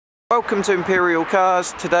Welcome to Imperial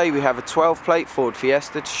Cars. Today we have a 12 plate Ford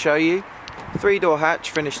Fiesta to show you. 3-door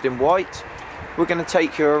hatch finished in white. We're going to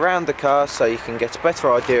take you around the car so you can get a better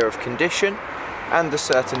idea of condition and the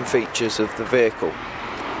certain features of the vehicle.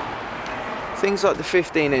 Things like the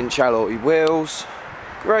 15-inch alloy wheels,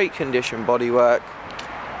 great condition bodywork,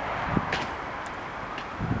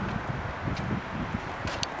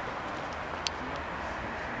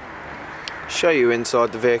 show you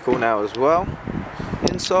inside the vehicle now as well.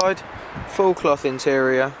 Inside, full cloth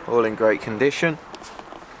interior, all in great condition.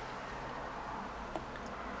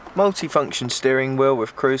 Multi-function steering wheel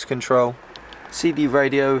with cruise control, CD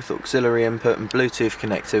radio with auxiliary input and Bluetooth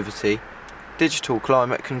connectivity, digital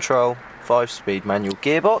climate control, 5-speed manual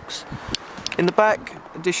gearbox. In the back,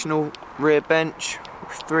 additional rear bench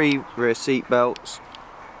with 3 rear seat belts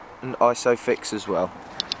and ISOFIX as well.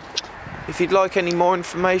 If you'd like any more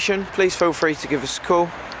information, please feel free to give us a call.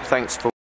 Thanks for